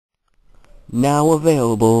now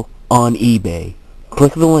available on eBay.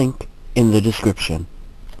 Click the link in the description.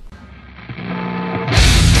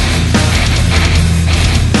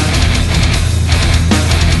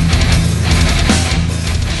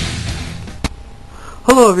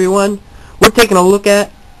 Hello everyone, we're taking a look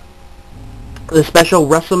at the special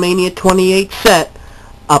WrestleMania 28 set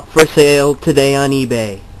up for sale today on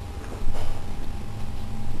eBay.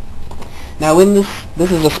 Now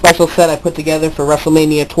this is a special set I put together for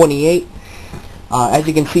WrestleMania 28. As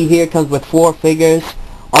you can see here, it comes with 4 figures,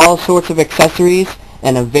 all sorts of accessories,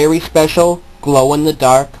 and a very special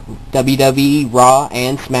glow-in-the-dark WWE Raw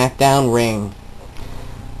and SmackDown ring.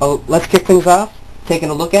 Oh, let's kick things off, taking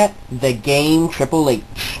a look at the Game Triple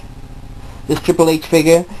H. This Triple H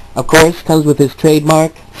figure, of course, comes with his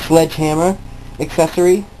trademark sledgehammer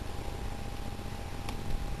accessory.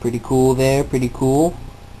 Pretty cool there, pretty cool.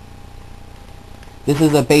 This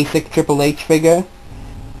is a basic Triple H figure.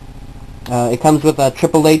 It comes with a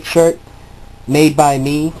Triple H shirt made by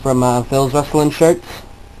me from Phil's Wrestling Shirts.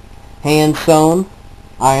 Hand sewn,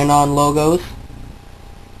 iron-on logos.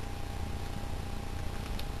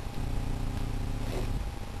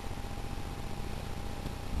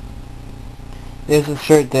 There's his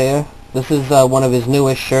shirt there. This is one of his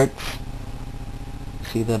newest shirts.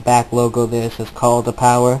 See the back logo there, it says Call to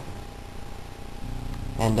Power.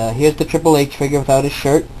 And here's the Triple H figure without his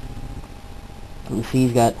shirt. You see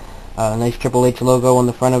he's got a nice Triple H logo on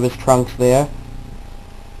the front of his trunks there.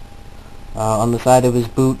 On the side of his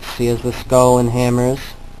boots he has the skull and hammers.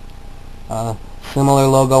 Similar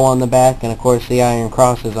logo on the back, and of course the iron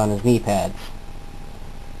crosses on his knee pads.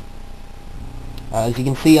 As you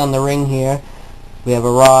can see on the ring here, we have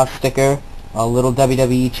a Raw sticker, a little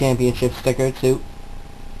WWE Championship sticker too.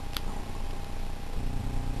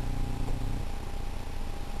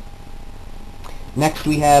 Next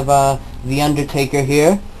we have the Undertaker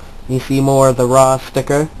here. You see more of the Raw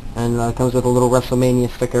sticker, and it comes with a little WrestleMania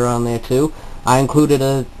sticker on there too. I included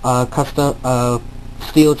a custom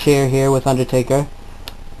steel chair here with Undertaker.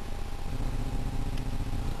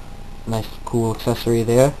 Nice cool accessory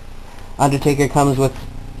there. Undertaker comes with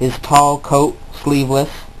his tall coat,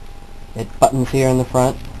 sleeveless. It buttons here in the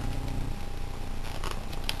front.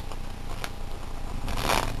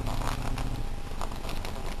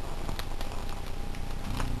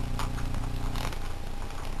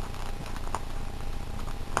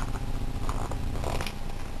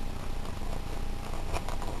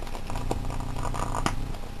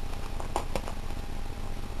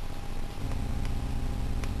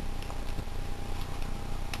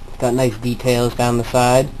 Got nice details down the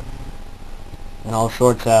side, and all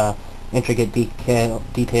sorts of intricate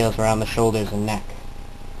details around the shoulders and neck.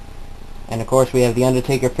 And of course we have the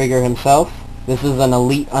Undertaker figure himself. This is an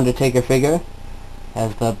Elite Undertaker figure.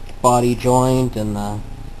 Has the body joint and the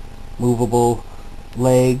movable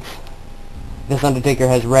legs. This Undertaker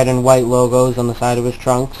has red and white logos on the side of his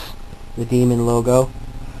trunks. The Demon logo.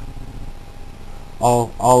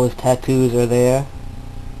 All his tattoos are there.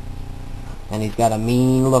 And he's got a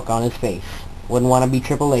mean look on his face. Wouldn't want to be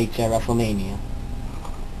Triple H at WrestleMania.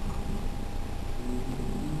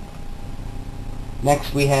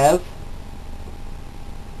 Next we have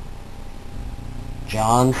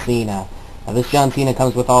John Cena. Now this John Cena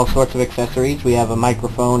comes with all sorts of accessories. We have a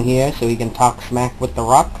microphone here so he can talk smack with The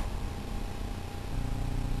Rock.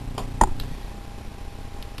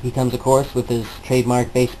 He comes of course with his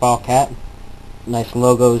trademark baseball cap. Nice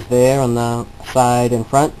logos there on the side and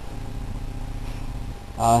front.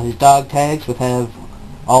 His dog tags would have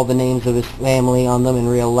all the names of his family on them in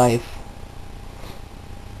real life.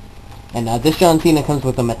 And this John Cena comes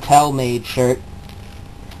with a Mattel-made shirt.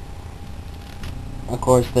 Of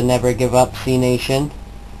course, the Never Give Up C-Nation.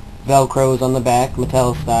 Velcros on the back,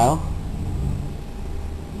 Mattel style.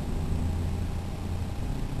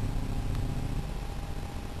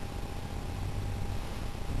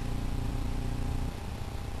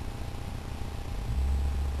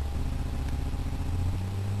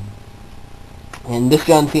 And this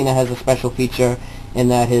John Cena has a special feature in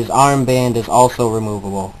that his armband is also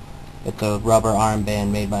removable. It's a rubber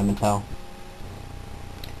armband made by Mattel.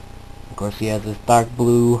 Of course he has his dark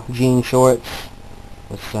blue jean shorts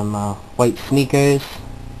with some white sneakers,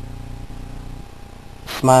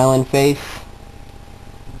 smiling face,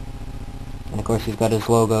 and of course he's got his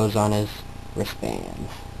logos on his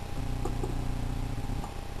wristbands.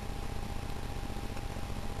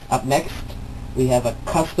 Up next we have a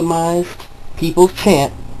customized People's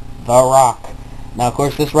Champ, The Rock. Now of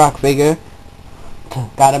course this Rock figure,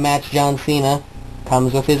 gotta match John Cena,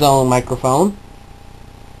 comes with his own microphone,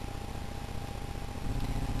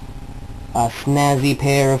 a snazzy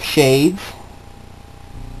pair of shades,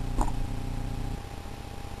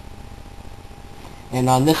 And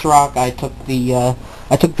on this Rock, I took the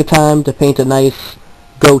time to paint a nice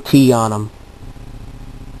goatee on him.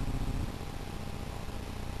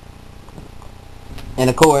 And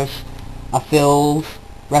of course, a Phil's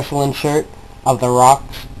wrestling shirt of The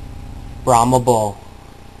Rock's Brahma Bull.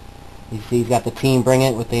 You see he's got the Team Bring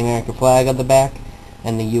It with the American flag on the back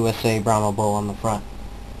and the USA Brahma Bull on the front.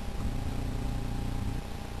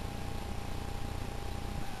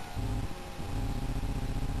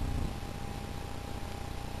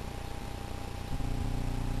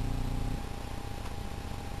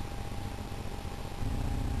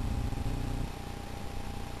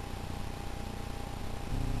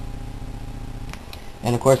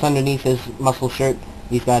 And of course, underneath his muscle shirt,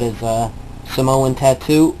 he's got his Samoan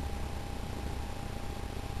tattoo.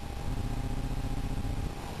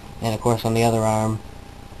 And of course, on the other arm,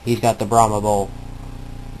 he's got the Brahma Bull.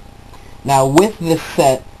 Now, with this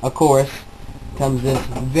set, of course, comes this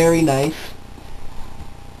very nice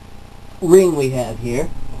ring we have here.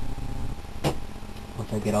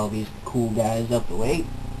 Once I get all these cool guys up the way.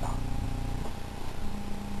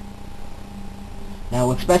 Now,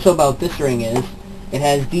 what's special about this ring is it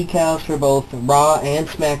has decals for both Raw and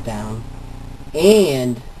SmackDown,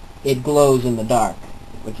 and it glows in the dark,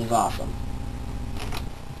 which is awesome.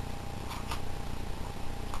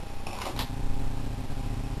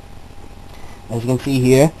 As you can see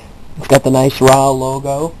here, it's got the nice Raw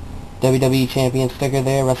logo, WWE Champion sticker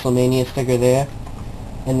there, WrestleMania sticker there.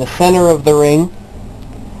 In the center of the ring,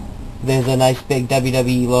 there's a nice big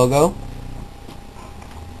WWE logo.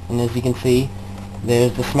 And as you can see,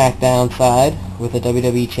 there's the SmackDown side with a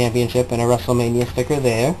WWE Championship and a WrestleMania sticker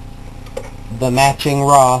there. The matching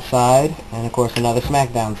Raw side, and of course another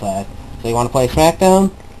SmackDown side. So you want to play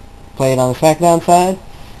SmackDown? Play it on the SmackDown side.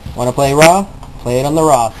 Want to play Raw? Play it on the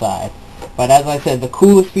Raw side. But as I said, the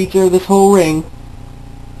coolest feature of this whole ring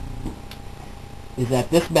is that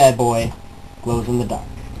this bad boy glows in the dark.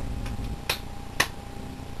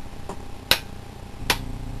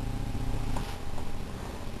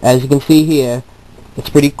 As you can see here, it's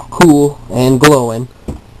pretty cool and glowing.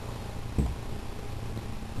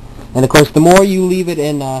 And of course, the more you leave it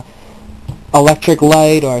in electric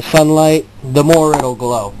light or sunlight, the more it'll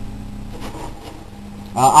glow.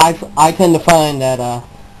 I tend to find that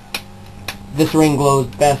this ring glows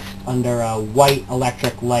best under white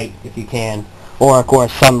electric light, if you can, or of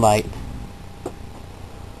course sunlight.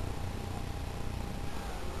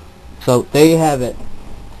 So there you have it,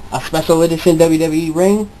 a special edition WWE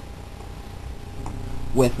ring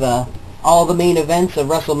with all the main events of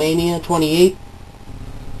WrestleMania 28.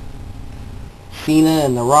 Cena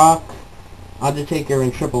and The Rock, Undertaker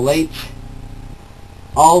and Triple H.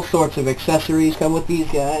 All sorts of accessories come with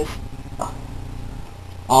these guys.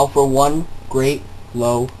 All for one great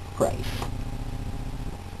low price.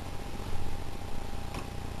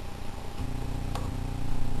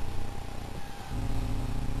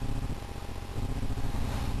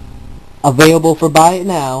 Available for buy it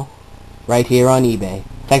now, right here on eBay.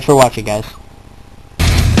 Thanks for watching, guys.